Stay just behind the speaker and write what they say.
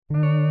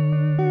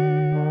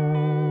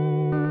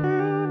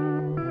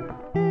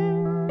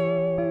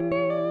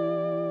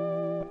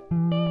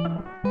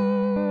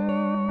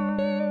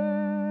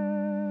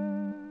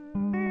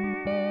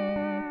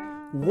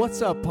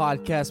What's up,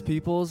 podcast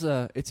peoples?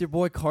 It's your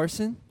boy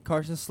Carson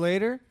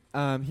Slater,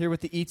 here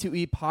with the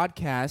E2E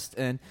podcast,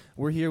 and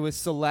we're here with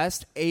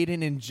Celeste,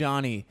 Aiden, and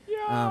Johnny.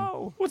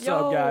 What's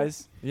up,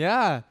 guys?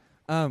 Yeah.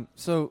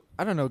 So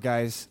I don't know,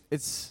 guys.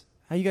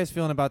 How you guys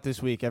feeling about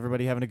this week?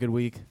 Everybody having a good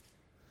week?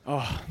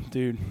 Oh,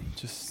 dude,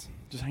 just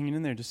hanging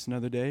in there. Just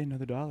another day,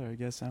 another dollar. I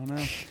guess I don't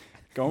know.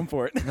 Going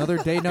for it. Another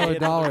day, another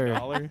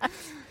dollar.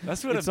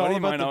 That's what It's a buddy all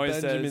of mine about the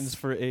always Benjamins says.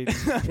 for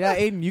Aiden. Yeah,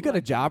 Aiden, you got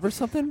a job or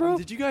something, bro?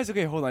 Did you guys?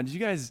 Okay, hold on. Have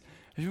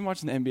you been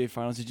watching the NBA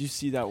Finals? Did you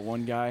see that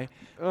one guy?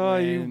 Oh,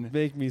 you Man.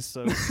 make me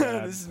so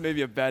sad. This is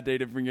maybe a bad day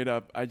to bring it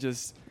up.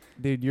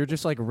 Dude, you're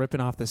just like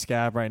ripping off the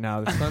scab right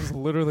now. The Suns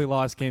literally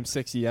lost Game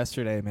 6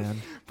 yesterday,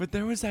 man. But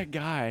there was that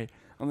guy.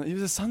 He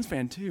was a Suns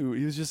fan too.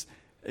 He was just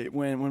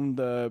when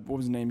what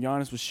was his name?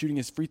 Giannis was shooting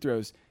his free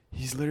throws.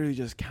 He's literally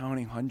just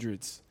counting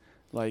hundreds.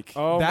 Like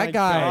that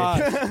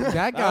guy,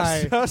 that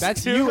guy, so that's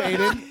stupid. you,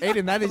 Aiden.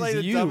 Aiden, that is Like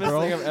the you, dumbest bro.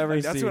 thing I've ever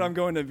like, that's seen. what I'm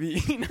going to be.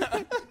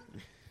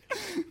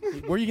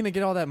 Where are you gonna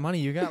get all that money?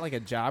 You got like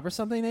a job or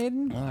something,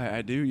 Aiden? Well,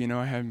 I do. You know,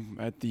 I have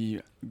at the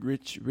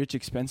rich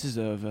expenses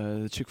of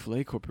the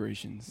Chick-fil-A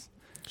corporations.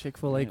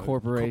 Chick-fil-A Yeah,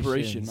 corporation.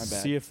 corporation, my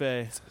bad.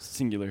 CFA. It's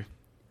singular.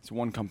 It's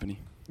one company.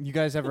 You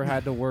guys ever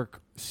had to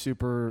work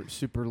super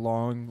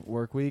long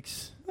work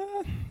weeks?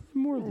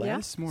 More or Yeah.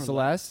 less. More or less.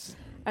 Celeste?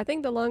 I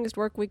think the longest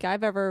work week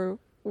I've ever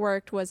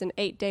worked was an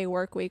 8-day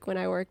work week when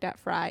I worked at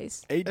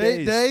Fry's. 8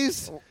 8 days.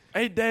 days?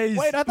 8 days.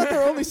 Wait, I thought there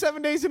were only 7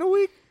 days in a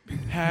week.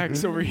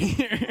 Hacks over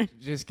here.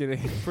 Just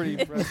kidding. Pretty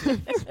impressive.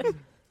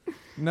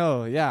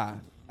 No, yeah.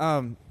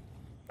 I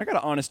got an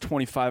honest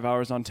 25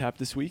 hours on tap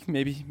this week.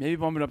 Maybe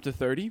bump it up to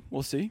 30.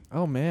 We'll see.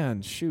 Oh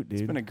man, shoot,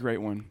 dude. It's been a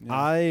great one.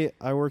 Yeah.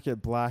 I work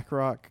at Black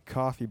Rock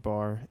Coffee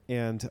Bar,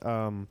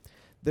 and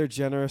they're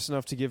generous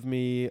enough to give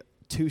me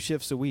 2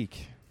 shifts a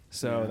week.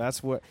 So Yeah.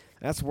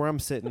 that's where I'm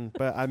sitting.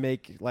 But I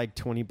make like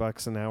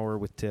 $20 an hour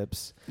with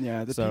tips.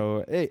 Yeah.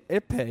 So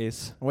it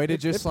pays. Way to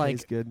It just pays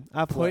like good.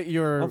 put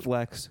your I'll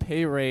flex.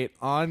 pay rate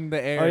on the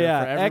air. Oh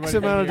yeah, for everybody X to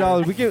amount of hear.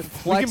 dollars. We can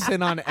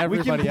Flexing on we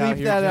everybody can out bleep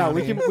here. that out.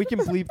 Johnny. We can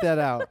bleep that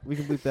out. We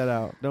can bleep that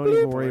out. Don't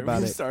even worry Boy, about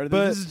we it. started.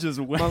 But This is just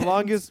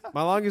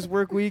my longest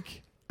work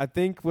week, I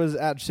think, was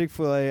at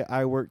Chick-fil-A.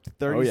 I worked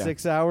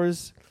 36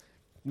 hours.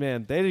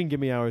 Man, they didn't give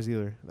me hours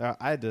either.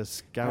 I had to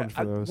scout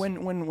for those.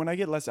 When I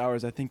get less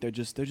hours, I think they're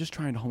just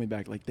trying to hold me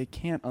back. Like they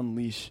can't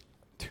unleash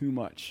too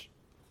much.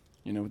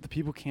 You know, the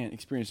people can't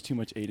experience too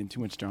much Aiden, too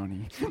much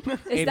Johnny. Is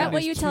Aiden that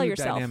what is you tell too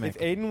yourself? dynamic.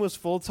 If Aiden was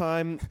full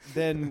time,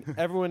 then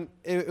everyone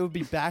it would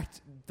be back.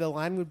 The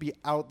line would be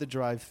out the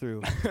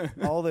drive-through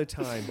all the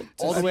time,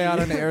 all the way out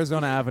onto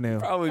Arizona Avenue.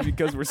 Probably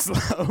because we're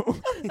slow.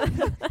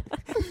 But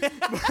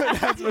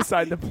that's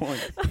beside the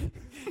point.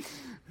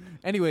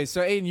 Anyway, so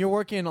Aiden, you're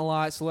working a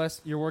lot.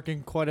 Celeste, you're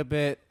working quite a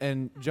bit,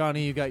 and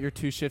Johnny, you got your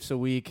 2 shifts a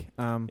week.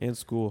 and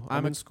school.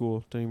 I'm in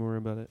school. Don't even worry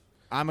about it.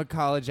 I'm a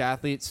college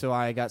athlete, so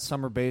I got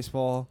summer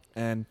baseball,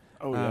 and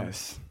Oh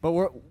yes. but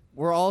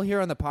we're all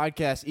here on the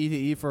podcast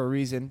E2E for a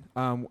reason.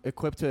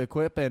 Equipped to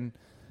equip, and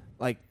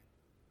like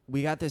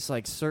we got this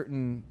like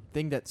certain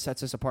thing that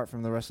sets us apart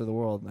from the rest of the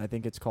world. And I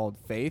think it's called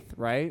faith,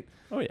 right?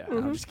 Oh yeah. No,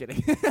 I'm just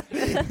kidding.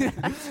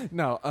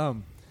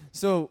 No,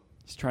 so.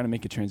 Just trying to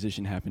make a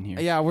transition happen here.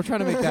 Yeah, we're trying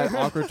to make that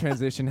awkward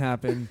transition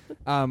happen.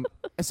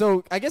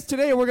 So I guess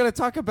today we're going to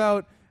talk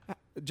about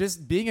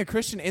just being a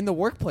Christian in the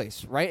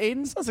workplace, right,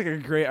 Aiden? Sounds like a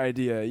great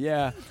idea.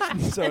 Yeah.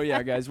 So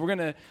yeah, guys,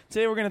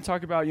 today we're gonna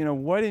talk about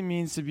what it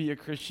means to be a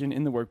Christian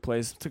in the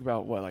workplace. It took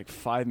about like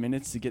 5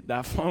 minutes to get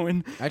that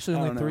flowing. Actually,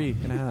 I only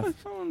don't know. 3.5.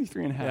 Only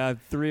 3.5. Yeah,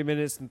 3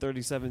 minutes and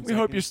 37 seconds. We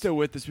hope you're still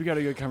with us. We got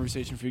a good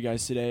conversation for you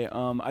guys today.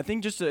 I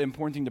think just an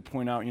important thing to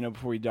point out,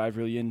 before we dive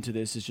really into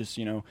this is just,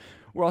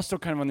 we're all still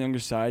kind of on the younger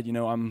side.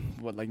 I'm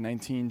like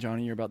 19.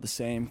 Johnny, you're about the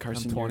same.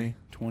 Carson, I'm 20. you're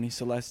 20.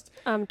 Celeste.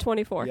 I'm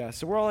 24. Yeah,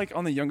 so we're all like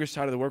on the younger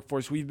side of the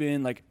workforce. We've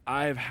been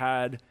I've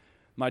had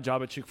my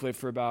job at Chick-fil-A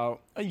for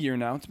about a year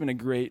now. It's been a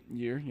great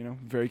year,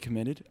 very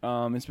committed.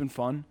 It's been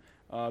fun.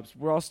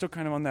 We're all still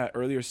kind of on that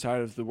earlier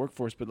side of the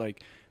workforce, but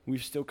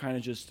we've still kind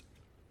of just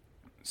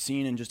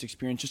seen and just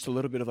experienced just a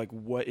little bit of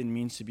what it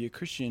means to be a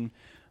Christian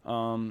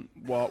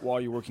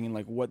while you're working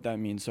and what that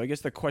means. So I guess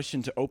the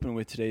question to open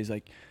with today is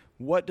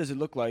what does it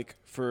look like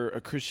for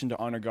a Christian to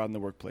honor God in the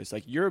workplace?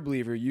 You're a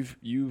believer,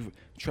 you've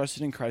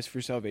trusted in Christ for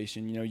your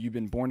salvation, you've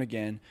been born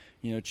again,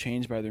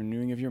 changed by the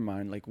renewing of your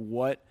mind.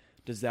 What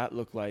does that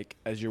look like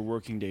as you're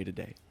working day to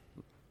day,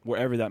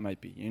 wherever that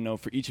might be?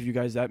 For each of you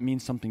guys, that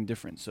means something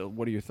different. So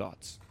what are your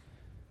thoughts?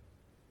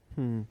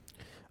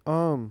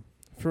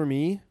 For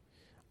me,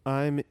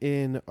 I'm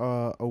in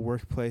a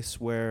workplace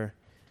where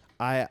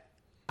I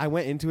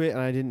went into it and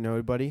I didn't know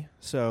anybody,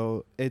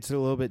 so it's a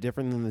little bit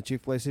different than the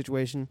Chick-fil-A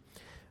situation.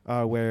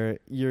 Where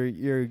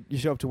you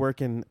show up to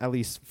work and at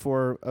least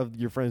 4 of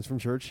your friends from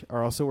church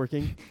are also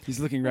working. He's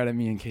looking right at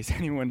me in case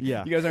anyone.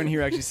 Yeah. You guys aren't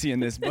here actually seeing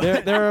this,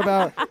 but there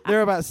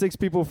are about 6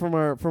 people from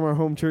our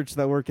home church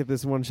that work at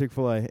this one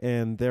Chick-fil-A,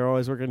 and they're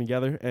always working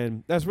together,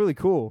 and that's really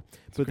cool.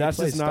 But that's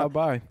just not Stop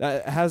by.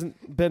 that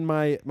hasn't been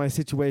my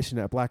situation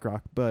at Black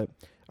Rock. But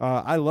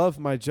I love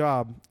my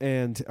job,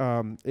 and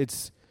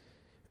it's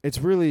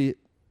really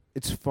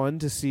it's fun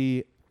to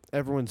see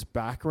everyone's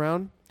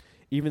background,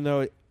 even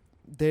though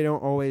they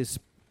don't always.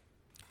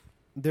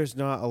 There's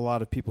not a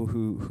lot of people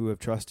who have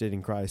trusted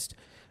in Christ,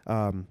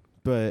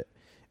 but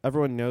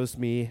everyone knows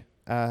me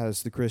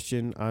as the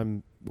Christian.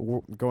 I'm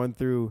going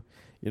through,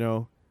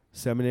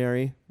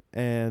 seminary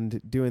and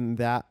doing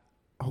that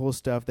whole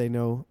stuff. They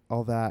know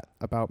all that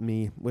about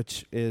me,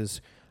 which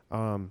is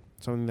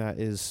something that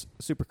is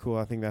super cool.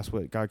 I think that's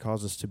what God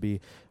calls us to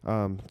be,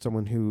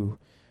 someone who,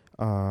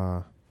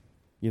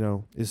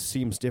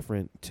 seems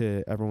different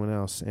to everyone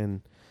else,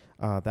 and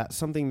that's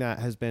something that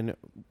has been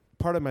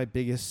part of my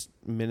biggest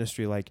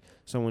ministry, like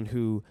someone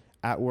who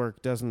at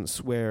work doesn't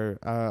swear,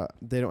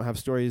 they don't have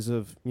stories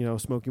of,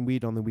 smoking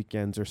weed on the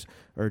weekends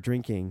or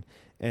drinking.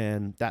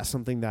 And that's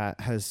something that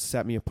has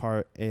set me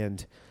apart.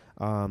 And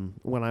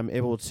when I'm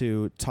able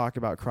to talk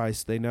about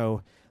Christ, they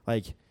know,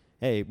 like,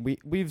 hey,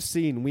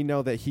 we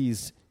know that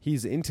he's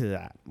into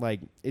that. Like,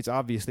 it's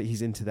obvious that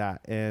he's into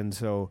that. And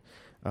so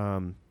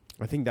I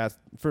think that's,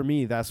 for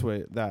me, that's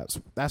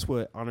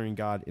what honoring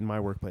God in my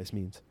workplace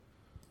means.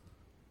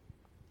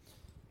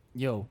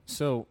 Yo,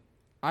 so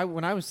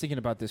when I was thinking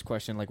about this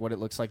question, like what it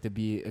looks like to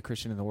be a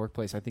Christian in the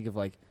workplace, I think of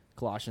like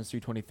Colossians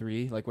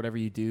 3:23, like whatever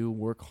you do,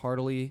 work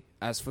heartily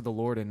as for the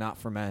Lord and not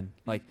for men.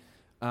 Like,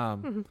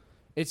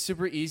 it's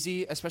super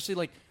easy, especially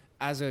like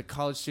as a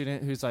college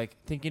student who's like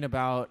thinking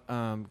about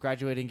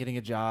graduating, getting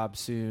a job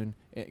soon,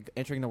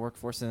 entering the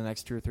workforce in the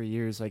next 2 or 3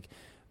 years. Like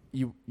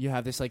you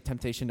have this like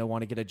temptation to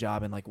want to get a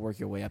job and like work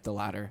your way up the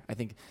ladder, I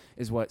think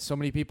is what so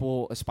many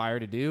people aspire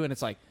to do. And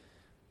it's like,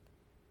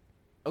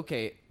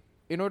 okay,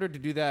 in order to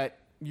do that,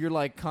 you're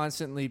like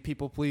constantly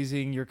people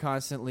pleasing. You're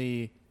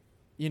constantly,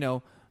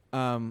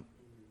 I'm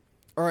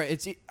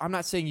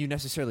not saying you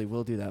necessarily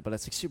will do that, but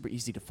it's like super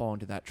easy to fall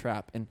into that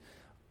trap. And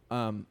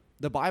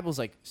the Bible's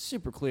like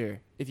super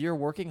clear. If you're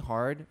working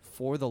hard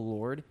for the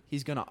Lord,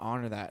 he's going to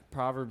honor that.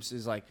 Proverbs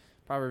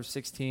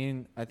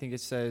 16, I think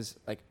it says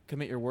like,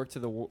 commit your work to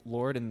the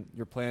Lord and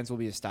your plans will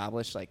be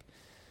established. Like,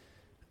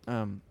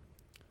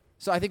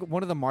 so I think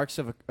one of the marks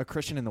of a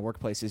Christian in the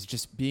workplace is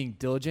just being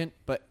diligent,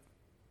 but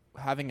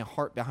having a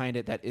heart behind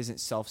it that isn't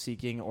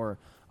self-seeking or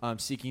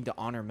seeking to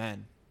honor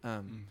men.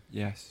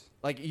 Yes.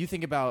 Like you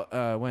think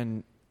about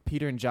when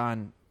Peter and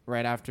John,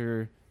 right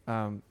after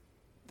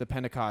the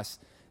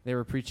Pentecost, they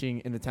were preaching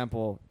in the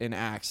temple in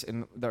Acts,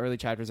 in the early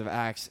chapters of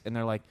Acts, and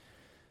they're like,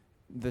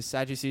 the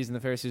Sadducees and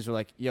the Pharisees were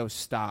like, yo,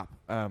 stop.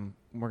 We're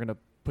going to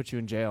put you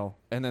in jail.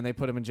 And then they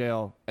put him in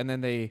jail. And then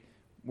they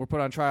were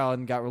put on trial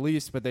and got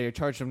released, but they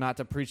charged him not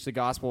to preach the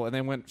gospel, and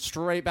then went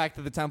straight back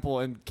to the temple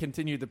and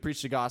continued to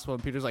preach the gospel.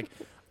 And Peter's like,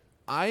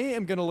 I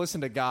am going to listen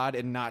to God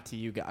and not to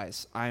you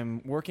guys.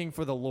 I'm working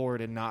for the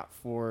Lord and not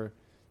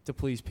to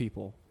please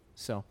people.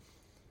 So,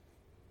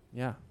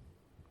 yeah.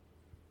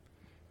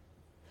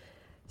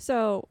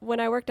 So when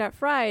I worked at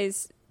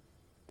Fry's,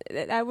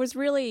 that was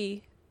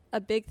really a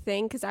big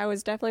thing because I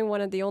was definitely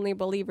one of the only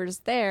believers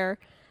there.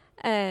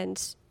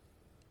 And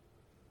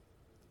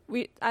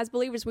we, as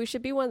believers, we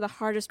should be one of the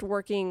hardest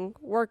working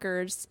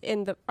workers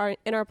in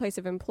our place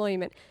of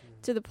employment,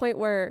 to the point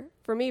where,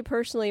 for me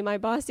personally, my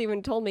boss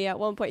even told me at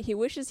one point he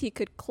wishes he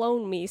could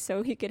clone me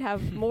so he could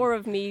have more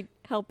of me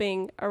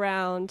helping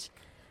around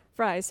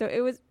Fry's. So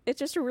it's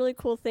just a really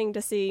cool thing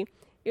to see,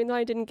 even though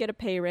I didn't get a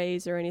pay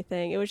raise or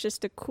anything. It was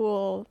just a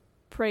cool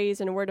praise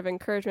and a word of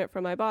encouragement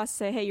from my boss,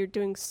 say, hey, you're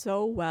doing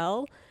so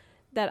well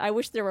that I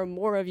wish there were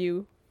more of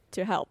you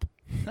to help.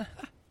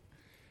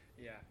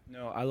 Yeah,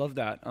 no, I love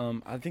that.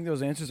 I think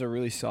those answers are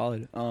really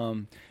solid.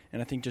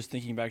 And I think just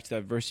thinking back to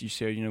that verse you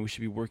shared, we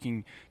should be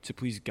working to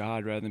please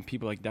God rather than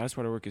people. Like, that's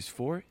what our work is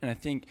for. And I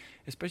think,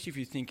 especially if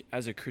you think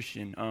as a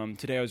Christian,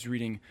 today I was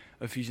reading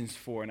Ephesians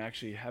 4, and I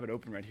actually have it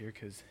open right here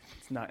because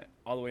it's not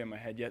all the way in my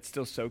head yet,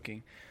 still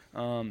soaking.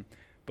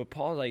 But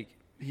Paul,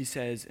 he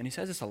says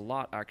this a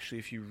lot, actually,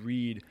 if you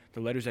read the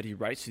letters that he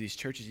writes to these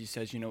churches, he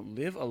says,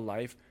 live a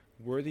life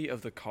worthy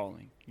of the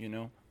calling,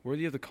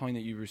 worthy of the calling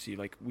that you receive.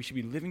 Like, we should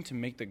be living to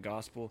make the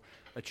gospel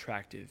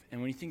attractive.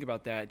 And when you think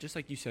about that, just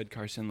like you said,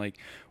 Carson, like,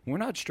 we're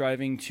not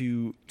striving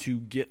to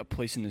get a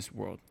place in this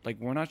world. Like,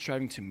 we're not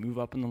striving to move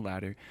up on the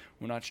ladder.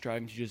 We're not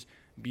striving to just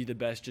be the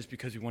best just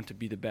because we want to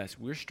be the best.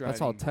 We're striving.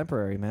 That's all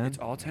temporary, man. It's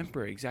all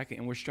temporary, exactly.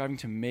 And we're striving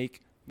to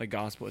make the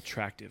gospel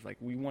attractive. Like,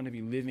 we want to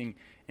be living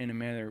in a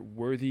manner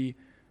worthy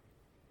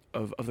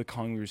of the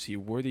calling we receive,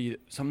 worthy,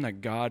 something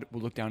that God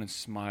will look down and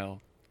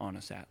smile on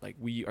us at. Like,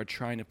 we are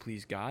trying to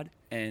please God,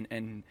 and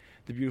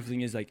the beautiful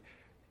thing is, like,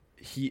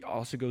 he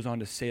also goes on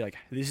to say, like,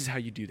 this is how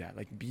you do that.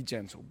 Like, be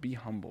gentle, be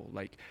humble.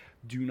 Like,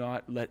 do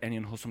not let any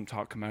unwholesome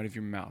talk come out of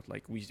your mouth.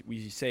 Like,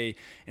 we say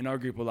in our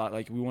group a lot,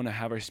 like, we want to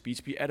have our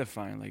speech be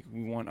edifying. Like,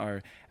 we want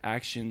our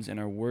actions and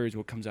our words,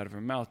 what comes out of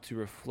our mouth, to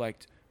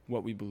reflect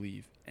what we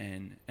believe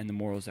and the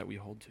morals that we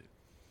hold to.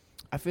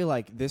 I feel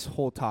like this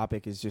whole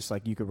topic is just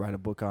like you could write a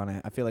book on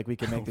it. I feel like we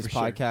could make this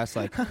podcast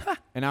like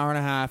an hour and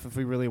a half if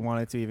we really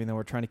wanted to, even though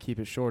we're trying to keep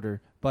it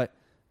shorter. But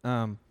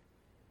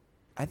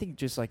I think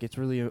just like it's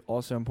really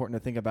also important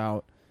to think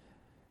about,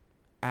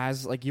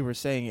 as like you were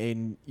saying,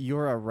 Aiden,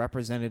 you're a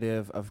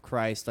representative of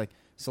Christ. Like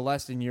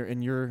Celeste, in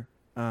your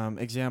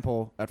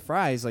example at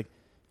Fry's, like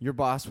your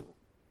boss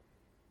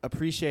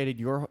appreciated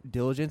your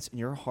diligence and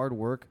your hard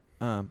work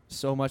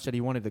so much that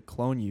he wanted to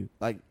clone you.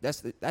 Like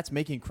that's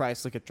making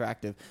Christ look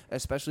attractive,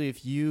 especially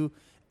if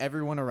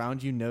everyone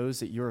around you knows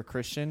that you're a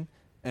Christian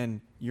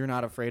and you're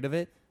not afraid of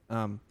it.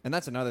 And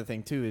that's another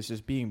thing too, is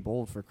just being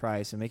bold for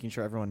Christ and making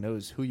sure everyone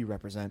knows who you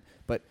represent.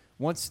 But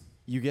once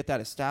you get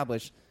that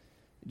established,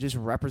 just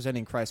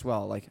representing Christ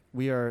well, like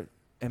we are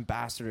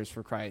ambassadors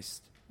for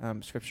Christ.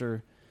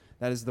 Scripture,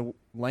 that is the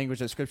language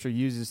that Scripture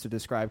uses to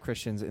describe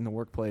Christians in the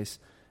workplace.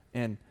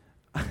 And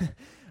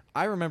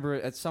I remember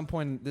at some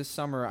point this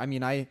summer, I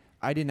mean, I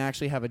didn't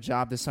actually have a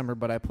job this summer,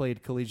 but I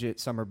played collegiate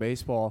summer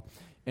baseball,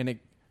 and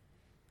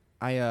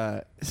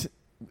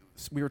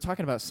we were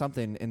talking about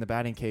something in the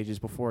batting cages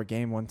before a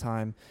game one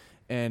time,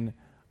 and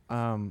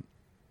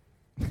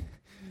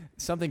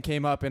something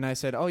came up, and I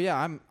said, "Oh yeah,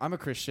 I'm a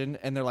Christian,"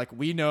 and they're like,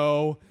 "We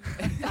know."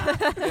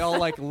 They all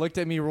like looked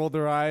at me, rolled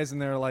their eyes,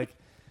 and they're like,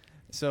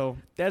 "So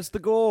That's the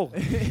goal.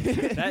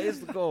 That is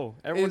the goal.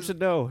 Everyone should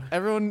know.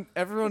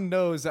 Everyone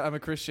knows that I'm a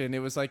Christian." It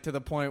was like to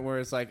the point where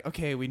it's like,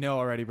 "Okay, we know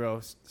already,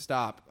 bro.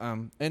 Stop."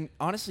 And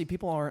honestly,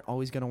 people aren't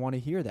always gonna want to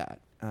hear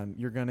that.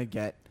 You're gonna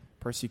get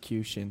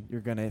persecution.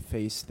 You're gonna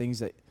face things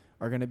that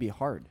are gonna be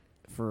hard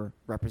for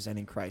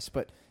representing Christ.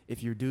 But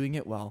if you're doing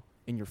it well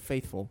and you're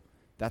faithful,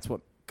 that's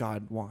what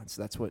God wants.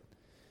 That's what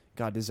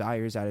God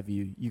desires out of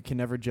you. You can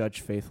never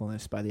judge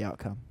faithfulness by the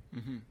outcome.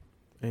 Mm-hmm.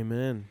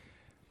 Amen.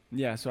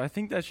 Yeah, so I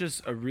think that's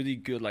just a really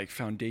good like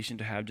foundation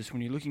to have just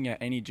when you're looking at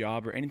any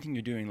job or anything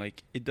you're doing.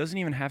 Like it doesn't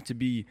even have to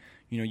be,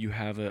 you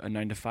have a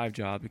 9-to-5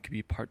 job. It could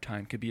be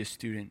part-time, could be a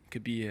student,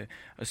 could be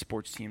a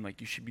sports team.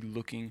 Like you should be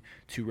looking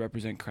to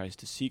represent Christ,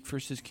 to seek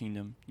first his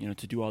kingdom,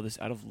 to do all this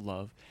out of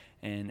love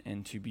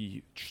and to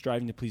be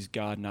striving to please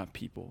God, not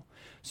people.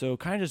 So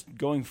kind of just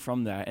going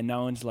from that and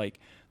now into like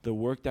the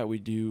work that we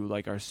do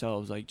like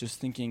ourselves, like just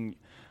thinking,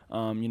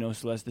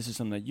 Celeste, this is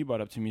something that you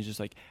brought up to me, is just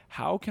like,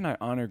 how can I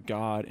honor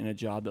God in a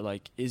job that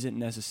like isn't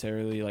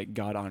necessarily like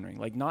God honoring?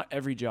 Like not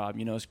every job,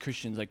 as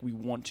Christians, like we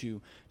want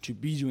to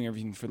be doing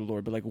everything for the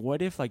Lord, but like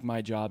what if like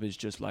my job is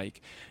just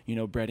like,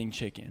 breading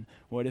chicken?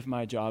 What if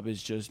my job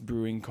is just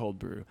brewing cold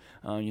brew?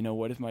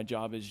 What if my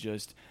job is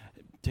just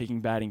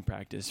taking batting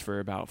practice for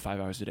about 5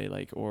 hours a day,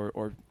 like,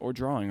 or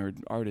drawing or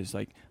artist,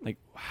 like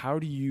how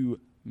do you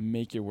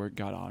make your work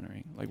God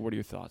honoring? Like, what are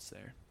your thoughts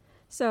there?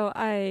 So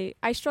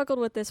I struggled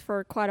with this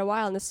for quite a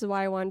while, and this is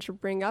why I wanted to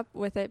bring up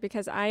with it,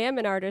 because I am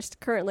an artist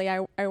currently.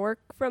 I work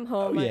from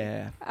home. Oh,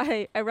 yeah.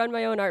 I run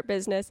my own art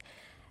business,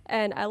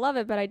 and I love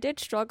it, but I did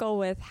struggle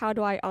with how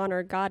do I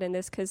honor God in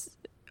this, because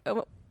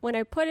when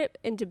I put it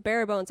into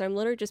bare bones, I'm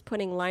literally just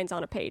putting lines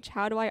on a page.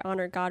 How do I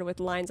honor God with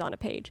lines on a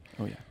page?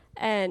 Oh, yeah.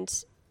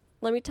 And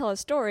let me tell a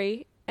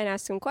story and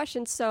ask some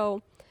questions.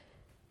 So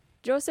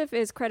Joseph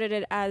is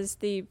credited as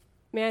the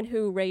man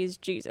who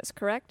raised Jesus,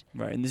 correct?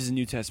 Right, and this is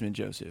New Testament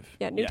Joseph.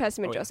 Yeah, New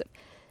Testament Joseph.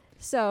 Yeah.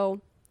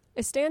 So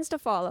it stands to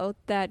follow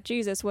that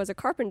Jesus was a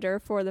carpenter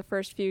for the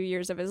first few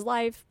years of his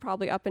life,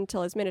 probably up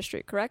until his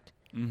ministry, correct?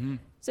 Mm-hmm.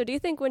 So do you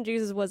think when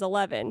Jesus was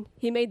 11,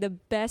 he made the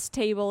best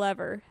table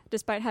ever,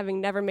 despite having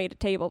never made a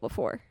table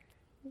before?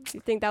 Do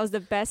you think that was the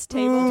best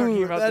table?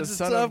 Talking about that's the a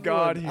Son tough of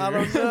God one. here. I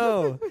don't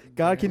know.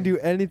 God can do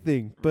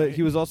anything, but Right.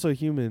 he was also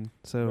human.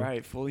 So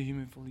Right, fully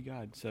human, fully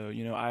God. So,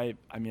 I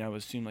would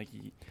assume like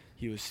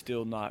he was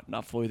still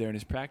not fully there in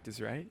his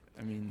practice, right?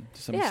 I mean,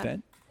 to some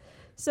extent.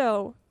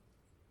 So,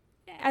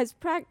 I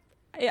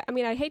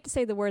hate to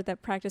say the word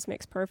that practice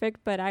makes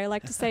perfect, but I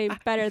like to say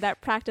better that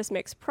practice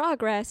makes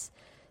progress.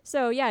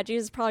 So, yeah,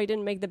 Jesus probably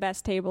didn't make the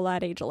best table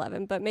at age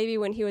 11, but maybe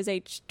when he was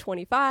age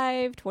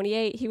 25,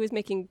 28, he was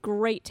making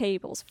great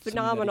tables,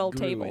 phenomenal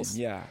tables.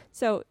 Yeah.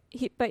 So,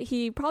 he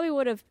probably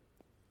would have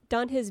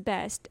done his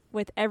best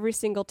with every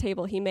single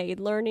table he made,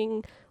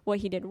 learning what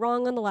he did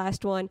wrong on the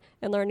last one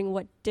and learning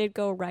what did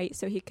go right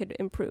so he could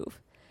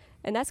improve.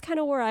 And that's kind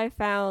of where I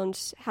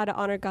found how to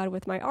honor God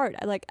with my art.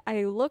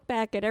 I look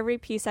back at every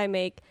piece I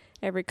make,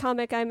 every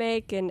comic I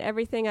make, and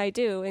everything I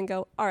do and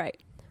go, all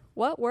right,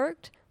 what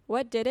worked?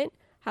 What didn't?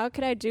 How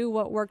could I do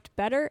what worked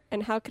better?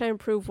 And how can I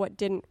improve what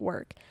didn't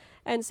work?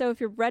 And so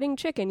if you're breading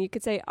chicken, you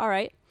could say, all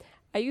right,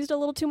 I used a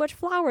little too much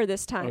flour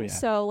this time,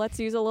 so let's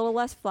use a little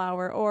less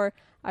flour. Or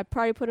I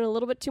probably put in a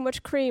little bit too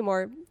much cream,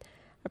 or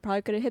I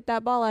probably could have hit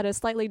that ball at a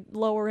slightly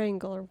lower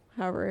angle, or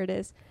however it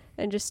is.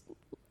 And just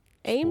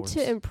aim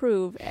to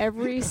improve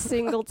every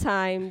single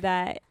time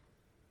that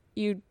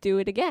you do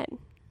it again.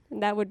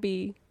 And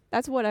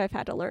that's what I've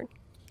had to learn.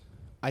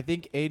 I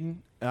think, Aiden,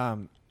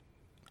 I'm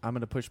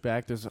going to push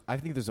back. I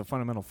think there's a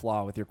fundamental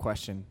flaw with your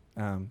question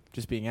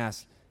just being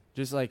asked.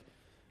 Just like,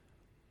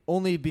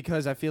 only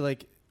because I feel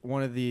like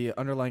one of the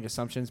underlying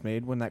assumptions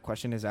made when that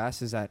question is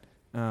asked is that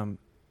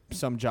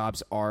some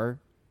jobs are,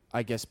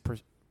 I guess,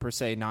 per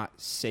se not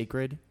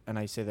sacred. And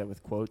I say that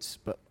with quotes,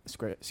 but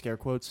scare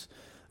quotes.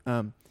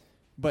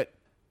 But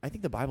I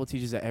think the Bible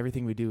teaches that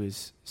everything we do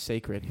is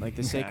sacred. Like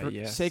the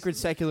sacred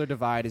secular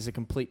divide is a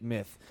complete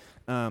myth.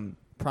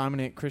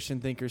 Prominent Christian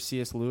thinker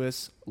C.S.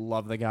 Lewis,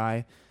 love the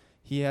guy.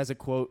 He has a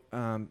quote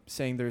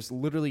saying there's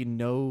literally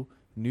no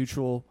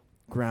neutral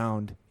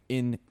ground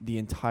in the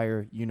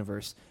entire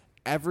universe.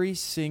 Every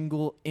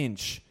single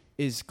inch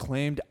is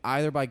claimed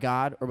either by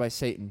God or by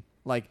Satan.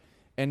 Like,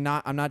 and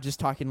I'm not just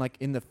talking like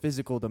in the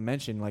physical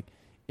dimension, like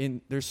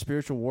there's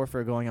spiritual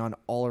warfare going on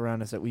all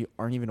around us that we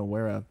aren't even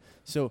aware of.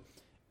 So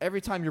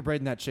every time you're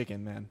breading that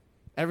chicken, man,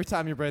 every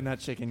time you're breading that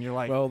chicken, you're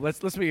like, well,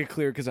 let's make it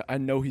clear, because I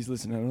know he's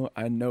listening.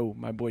 I know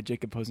my boy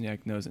Jacob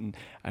Posniak knows, and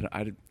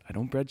I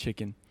don't bread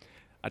chicken.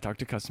 I talk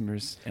to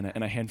customers and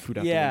I hand food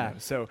out the window.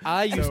 So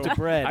I used to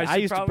bread. I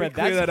used to bread.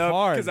 Clear That's that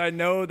hard. because I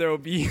know there will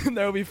be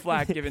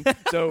flack given.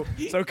 So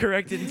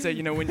correct it and say,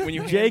 when you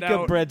hand Jacob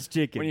out, breads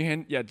chicken. when you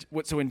hand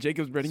so when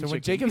Jacob's breading so chicken.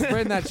 when Jacob's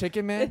breading that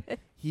chicken, man,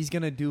 he's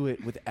gonna do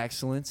it with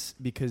excellence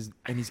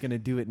and he's gonna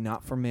do it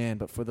not for man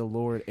but for the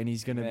Lord, and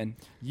he's gonna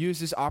use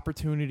his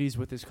opportunities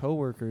with his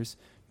coworkers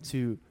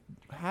to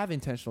have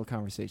intentional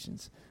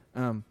conversations.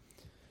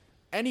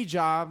 Any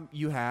job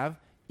you have,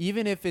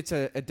 even if it's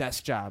a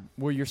desk job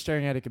where you're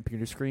staring at a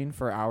computer screen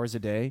for hours a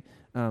day,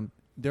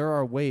 there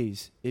are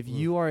ways. If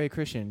you are a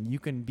Christian, you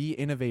can be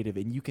innovative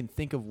and you can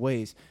think of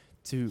ways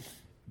to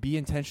be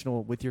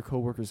intentional with your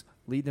coworkers,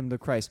 lead them to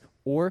Christ.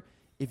 Or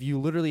if you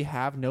literally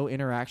have no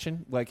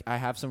interaction, like I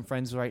have some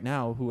friends right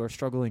now who are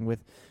struggling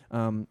with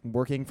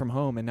working from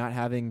home and not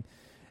having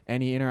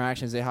any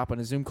interactions. They hop on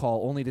a Zoom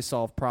call only to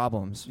solve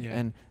problems,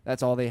 and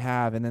that's all they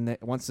have. And then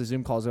once the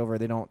Zoom call's over,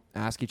 they don't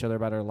ask each other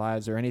about their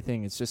lives or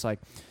anything. It's just like,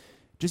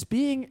 just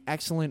being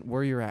excellent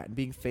where you're at and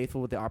being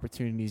faithful with the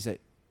opportunities that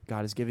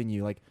God has given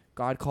you. Like,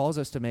 God calls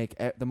us to make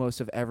the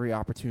most of every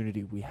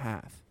opportunity we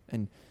have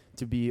and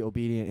to be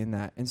obedient in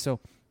that. And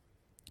so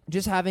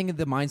just having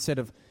the mindset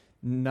of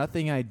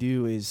nothing I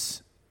do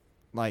is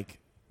like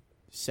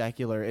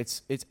secular.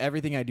 It's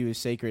everything I do is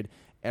sacred.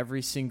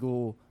 Every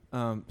single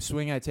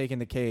swing I take in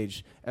the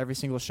cage, every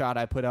single shot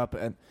I put up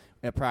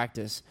at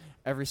practice,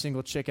 every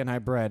single chicken I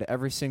bread,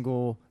 every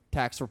single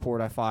tax report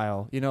I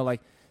file,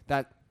 like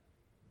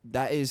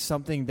that is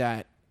something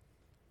that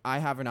I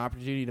have an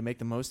opportunity to make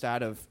the most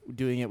out of,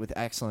 doing it with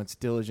excellence,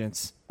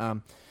 diligence,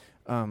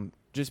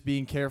 just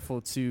being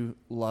careful to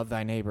love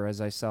thy neighbor as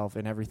thyself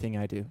in everything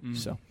I do.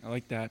 So I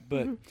like that.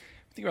 But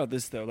think about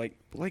this though, like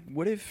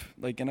what if,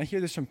 and I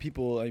hear this from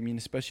people, I mean,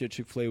 especially at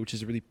Chick-fil-A, which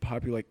is a really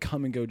popular, like,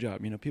 come and go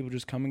job. People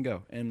just come and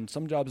go. And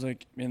some jobs,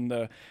 like in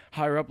the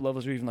higher up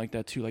levels, are even like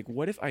that too. Like,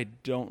 what if I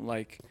don't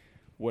like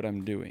what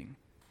I'm doing?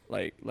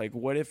 Like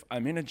what if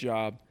I'm in a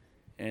job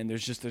and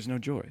there's no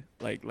joy?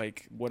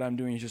 Like what I'm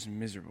doing is just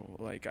miserable.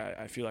 Like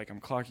I feel like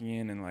I'm clocking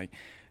in and like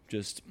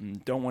just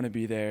don't want to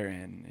be there,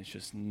 and it's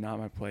just not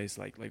my place.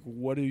 Like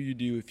what do you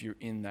do if you're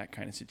in that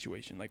kind of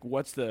situation? Like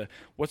what's the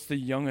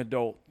young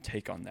adult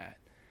take on that?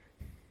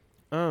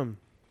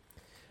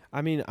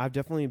 I mean, I've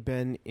definitely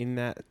been in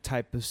that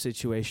type of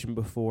situation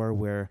before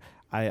where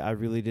I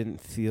really didn't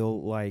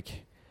feel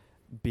like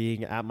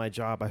being at my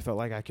job. I felt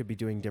like I could be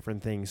doing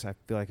different things. I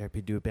feel like I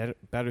could do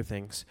better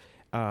things.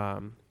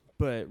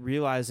 But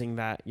realizing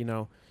that,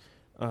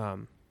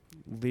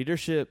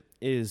 leadership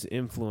is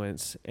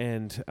influence,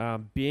 and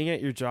being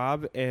at your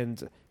job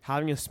and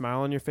having a smile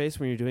on your face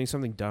when you're doing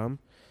something dumb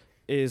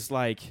is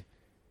like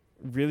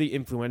really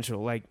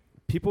influential. Like,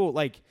 people,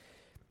 like,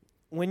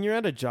 when you're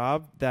at a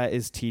job that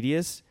is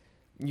tedious,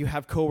 you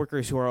have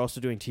coworkers who are also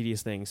doing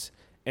tedious things,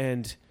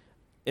 and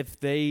if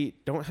they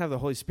don't have the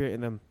Holy Spirit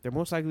in them, they're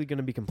most likely going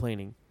to be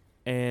complaining.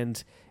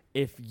 And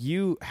if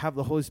you have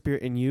the Holy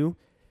Spirit in you,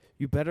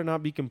 you better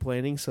not be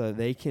complaining, so that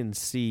they can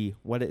see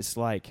what it's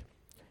like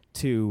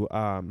to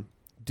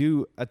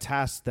do a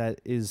task that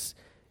is,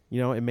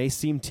 it may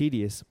seem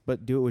tedious,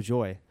 but do it with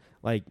joy.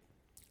 Like,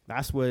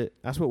 that's what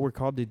we're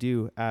called to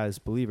do as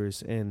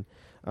believers. And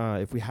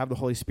if we have the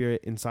Holy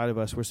Spirit inside of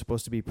us, we're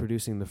supposed to be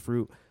producing the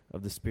fruit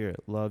of the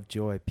Spirit: love,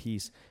 joy,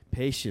 peace,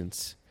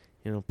 patience.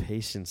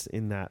 Patience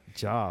in that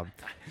job,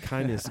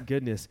 kindness,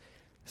 goodness,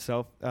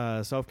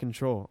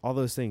 self-control. All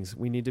those things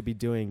we need to be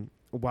doing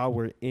while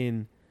we're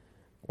in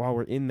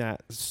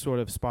that sort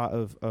of spot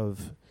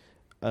of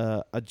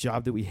a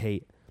job that we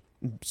hate,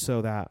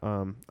 so that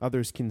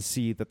others can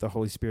see that the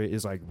Holy Spirit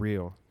is like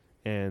real,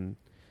 and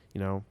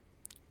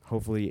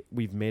hopefully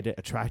we've made it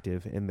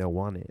attractive, and they'll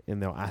want it,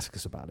 and they'll ask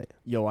us about it.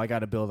 Yo, I got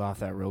to build off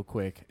that real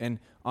quick. And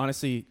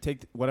honestly,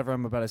 take whatever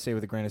I'm about to say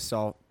with a grain of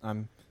salt.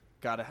 I'm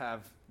got to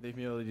have the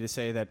humility to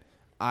say that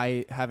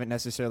I haven't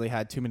necessarily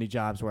had too many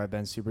jobs where I've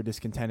been super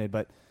discontented.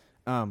 But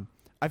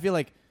I feel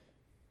like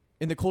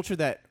in the culture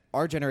that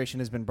our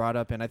generation has been brought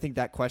up in, I think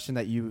that question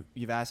that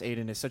you've asked,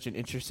 Aiden, is such an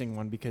interesting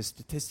one, because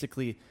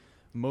statistically,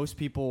 most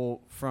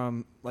people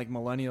from like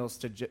millennials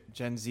to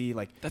Gen Z,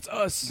 like, that's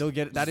us. They'll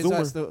get that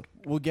Zoomer. is us.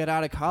 We'll get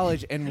out of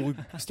college and we'll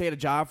stay at a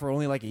job for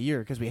only like a year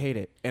because we hate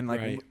it, and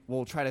like Right.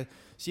 we'll try to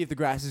see if the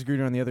grass is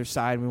greener on the other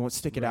side. And we won't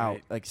stick it out.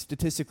 Right. Like,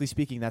 statistically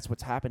speaking, that's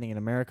what's happening in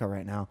America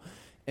right now,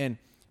 and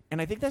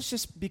I think that's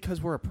just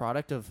because we're a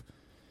product of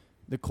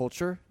the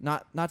culture.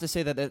 Not to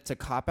say that it's a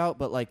cop out,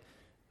 but like,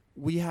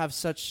 we have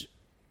such.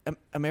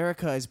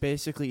 America has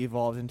basically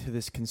evolved into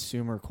this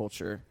consumer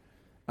culture.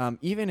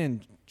 Even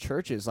in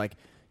churches, like,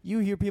 you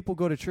hear people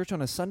go to church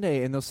on a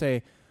Sunday and they'll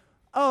say,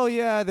 oh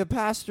yeah, the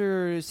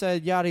pastor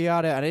said yada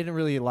yada, and I didn't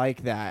really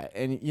like that,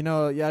 and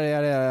yada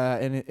yada,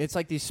 and it's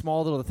like these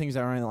small little things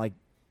that aren't like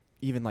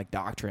even like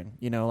doctrine,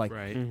 like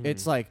Right. Mhm.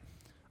 it's like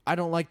I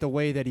don't like the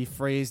way that he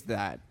phrased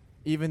that,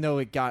 even though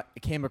it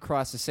came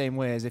across the same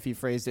way as if he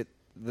phrased it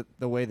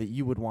the way that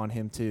you would want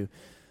him to.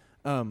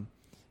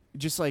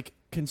 Just like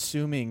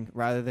consuming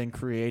rather than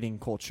creating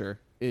culture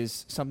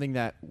is something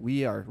that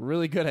we are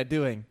really good at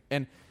doing.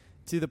 And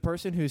to the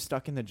person who's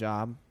stuck in the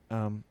job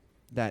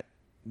that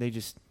they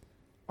just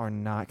are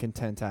not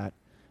content at,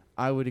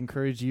 I would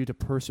encourage you to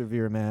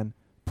persevere, man.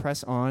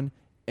 Press on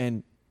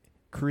and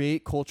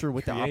create culture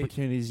with the Create.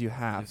 opportunities you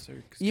have. Yes,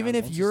 sir, 'cause Even God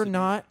if wants us you're to do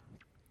not,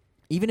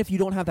 even if you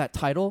don't have that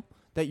title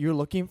that you're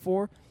looking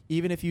for,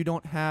 even if you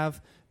don't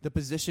have the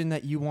position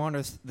that you want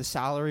or the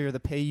salary or the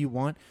pay you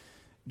want,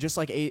 just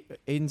like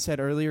Aiden said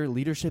earlier,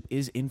 leadership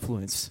is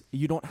influence.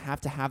 You don't have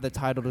to have the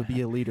title to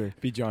be a leader.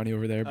 Be Johnny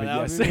over there, but that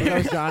yes. would be- That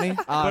was Johnny.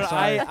 But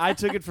Sorry. I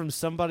took it from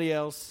somebody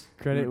else.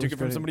 Credit took it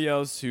from somebody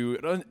else who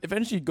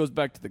eventually goes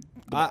back to the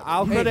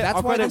I'll Hey, credit. that's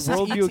I'll why credit this is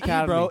Worldview ETE,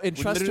 Academy. bro.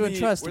 Entrust to literally-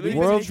 entrust. we're We've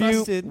literally been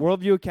entrusted.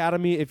 Worldview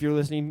Academy. If you're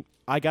listening,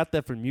 I got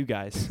that from you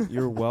guys.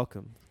 You're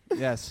welcome.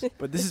 Yes.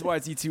 But this is why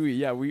it's E2E.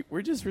 Yeah,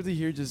 we're just really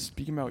here just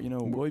speaking about,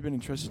 what we've been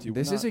entrusted to.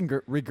 This We're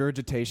isn't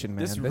regurgitation, man.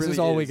 This, This really is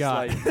all we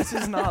got. Like, this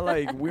is not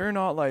like, we're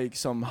not like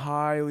some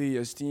highly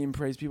esteemed,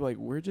 praised people. Like,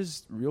 we're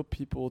just real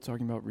people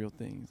talking about real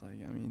things.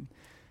 Like, I mean,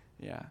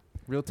 yeah.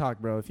 Real talk,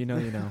 bro. If you know,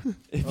 you know.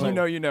 If Oh. you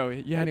know, you know.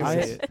 You had to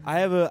say it.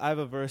 I have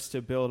a verse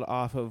to build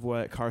off of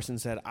what Carson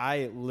said.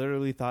 I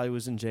literally thought it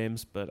was in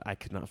James, but I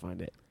could not find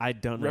it. I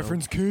don't know.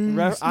 Reference king.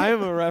 I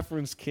am a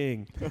reference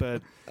king,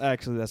 but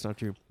actually that's not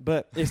true.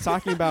 But it's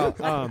talking about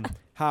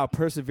how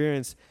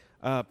perseverance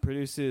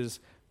produces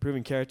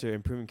proven character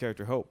and proven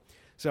character hope.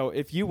 So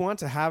if you want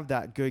to have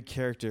that good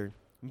character,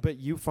 but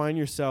you find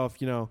yourself,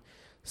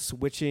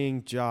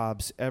 switching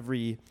jobs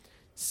every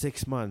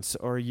 6 months,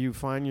 or you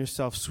find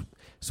yourself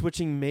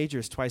switching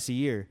majors twice a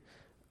year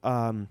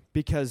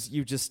because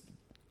you just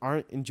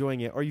aren't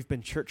enjoying it, or you've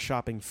been church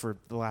shopping for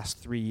the last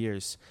 3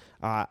 years.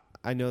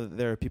 I know that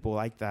there are people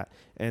like that,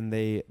 and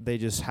they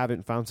just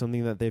haven't found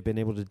something that they've been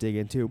able to dig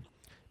into,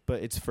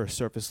 but it's for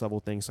surface level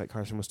things like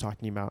Carson was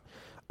talking about.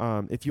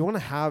 If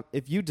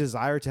you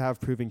desire to have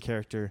proven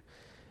character,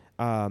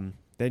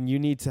 then you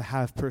need to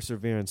have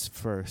perseverance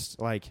first.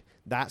 Like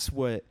that's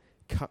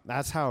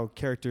how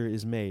character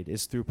is made,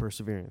 is through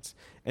perseverance.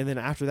 And then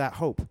after that,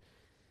 hope.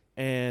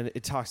 And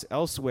it talks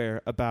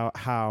elsewhere about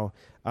how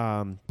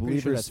Pretty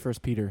believers. sure that's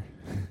First Peter.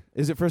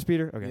 Is it 1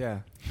 Peter? Okay. Yeah.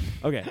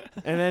 Okay.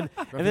 And then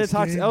it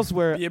talks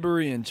elsewhere. Be a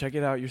Berean. Check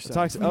it out It yourself.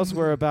 talks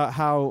elsewhere about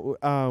how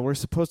we're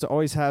supposed to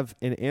always have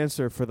an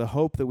answer for the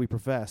hope that we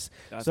profess.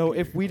 That's So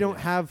Peter. if we don't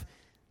have,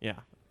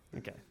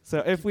 okay. So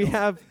if we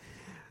have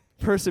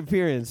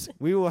perseverance,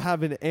 we will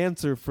have an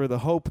answer for the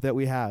hope that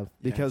we have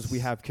because we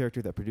Yes. have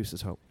character that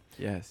produces hope.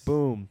 Yes.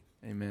 Boom.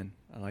 Amen.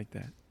 I like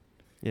that.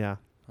 Yeah.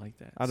 I like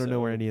that. I don't know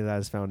So, where any of that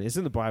is found. It's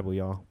in the Bible,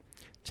 y'all.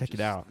 Check it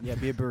Just- out. Yeah,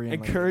 be a Berean.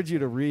 Encourage you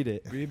to read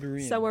it. Be a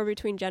Berean. Somewhere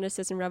between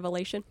Genesis and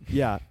Revelation.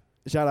 Yeah.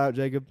 Shout out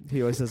Jacob.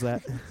 He always says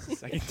that.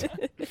 Second time.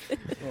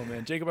 Oh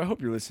man, Jacob, I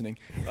hope you're listening.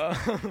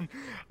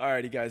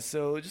 Alrighty, guys.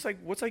 So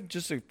what's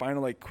just a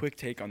final quick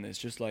take on this?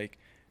 Just like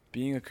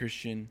being a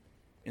Christian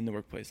in the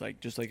workplace. Like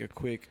just like a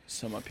quick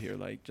sum up here.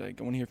 Like I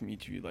want to hear from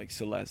each of you. Like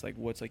Celeste,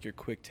 what's your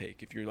quick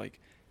take if you're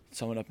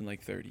sum it up in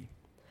 30.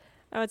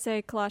 I would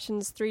say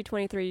Colossians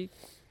 3:23.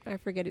 I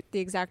forget the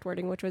exact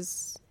wording, which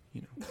was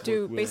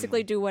do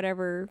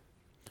whatever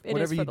it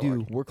Whatever is for you the do,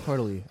 Lord. work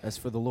heartily as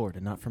for the Lord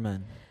and not for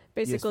men.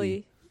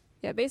 Basically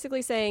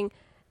saying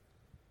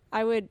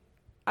I would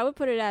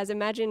put it as,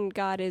 imagine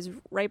God is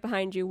right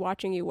behind you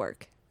watching you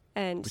work,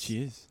 and Which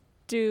he is.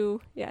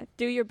 do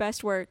your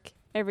best work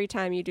every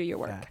time you do your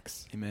work.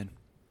 Facts. Amen.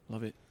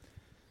 Love it.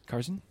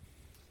 Carson?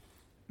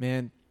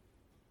 Man,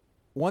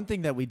 one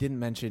thing that we didn't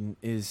mention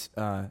is,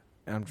 and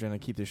I'm trying to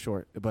keep this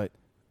short, but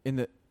in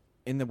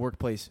the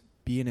workplace,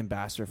 be an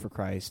ambassador for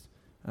Christ.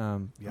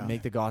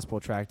 Make the gospel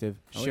attractive.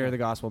 Oh, Share yeah. the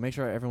gospel. Make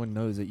sure everyone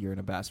knows that you're an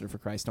ambassador for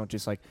Christ. Don't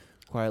just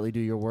quietly do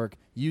your work.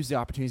 Use the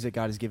opportunities that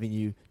God has given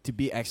you to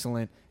be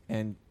excellent,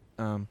 and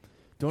don't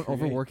Create.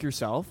 overwork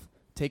yourself.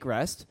 Take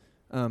rest,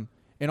 and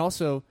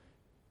also,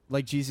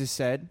 like Jesus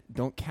said,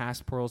 don't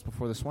cast pearls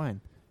before the swine.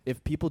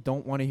 If people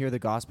don't want to hear the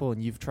gospel,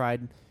 and you've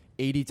tried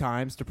 80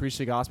 times to preach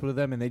the gospel to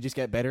them, and they just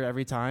get better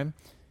every time,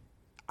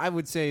 I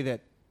would say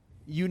that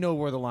you know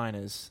where the line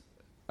is.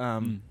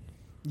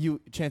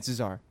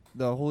 Chances are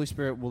the Holy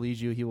Spirit will lead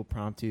you. He will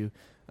prompt you,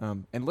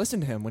 and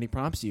listen to him when he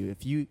prompts you.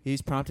 If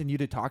he's prompting you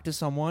to talk to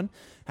someone,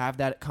 have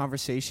that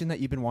conversation that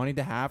you've been wanting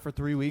to have for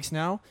 3 weeks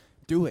now,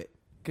 do it.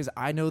 Because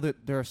I know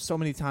that there are so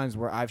many times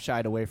where I've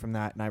shied away from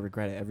that, and I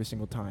regret it every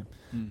single time.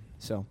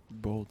 So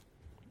Bold.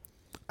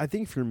 I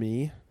think for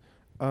me,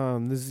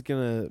 this is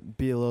going to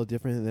be a little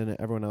different than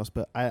everyone else,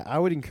 but I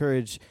would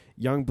encourage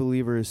young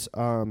believers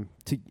to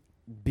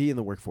be in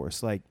the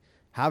workforce.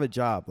 Have a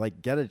job,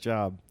 get a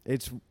job.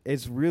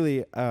 It's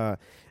really a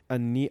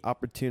neat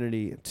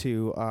opportunity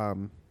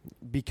to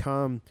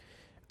become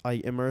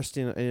like immersed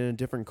in a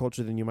different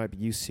culture than you might be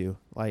used to.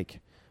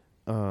 Like,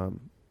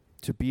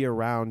 to be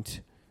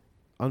around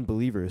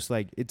unbelievers.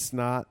 Like, it's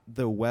not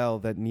the well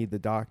that need the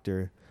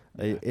doctor.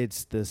 Yeah.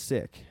 It's the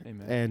sick.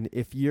 Amen. And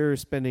if you're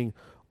spending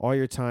all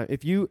your time,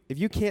 if you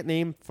can't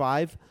name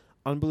 5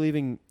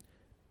 unbelieving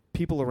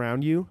people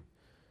around you,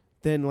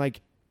 then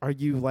like, are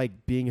you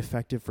like being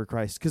effective for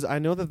Christ? Because I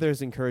know that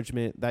there's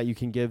encouragement that you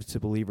can give to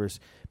believers,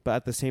 but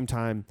at the same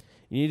time,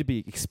 you need to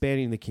be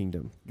expanding the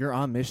kingdom. You're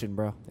on mission,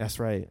 bro. That's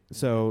right.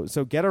 So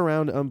get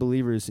around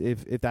unbelievers.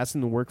 If that's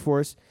in the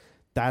workforce,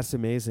 that's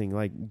amazing.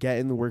 Like, get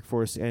in the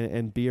workforce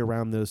and be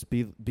around those.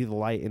 Be the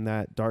light in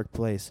that dark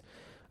place.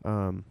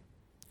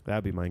 That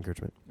would be my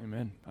encouragement.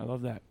 Amen. I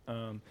love that.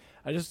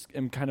 I just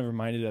am kind of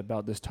reminded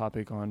about this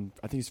topic on,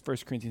 I think it's 1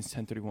 Corinthians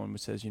 10:31,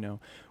 which says,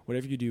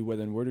 whatever you do,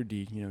 whether in word or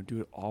deed, do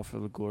it all for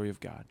the glory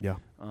of God. Yeah.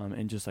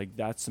 And just like,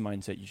 that's the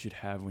mindset you should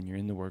have when you're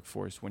in the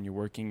workforce, when you're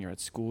working, you're at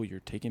school, you're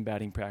taking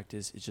batting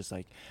practice. It's just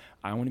like,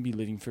 I want to be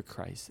living for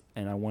Christ,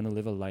 and I want to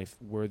live a life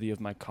worthy of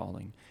my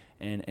calling.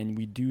 And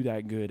we do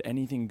that good.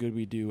 Anything good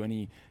we do,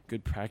 any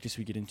good practice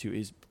we get into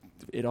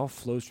it all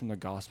flows from the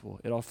gospel.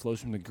 It all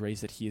flows from the grace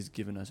that he has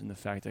given us and the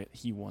fact that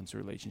he wants a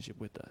relationship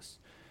with us.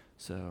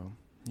 So,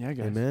 yeah,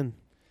 guys. Amen.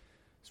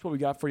 That's what we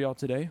got for y'all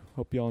today.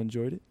 Hope y'all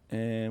enjoyed it,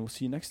 and we'll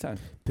see you next time.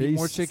 Peace. Eat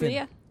more chicken. See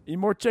ya. Eat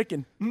more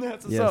chicken.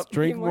 That's what's Yes. up.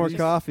 Drink Eat more more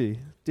coffee.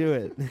 Do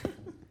it.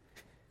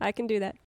 I can do that.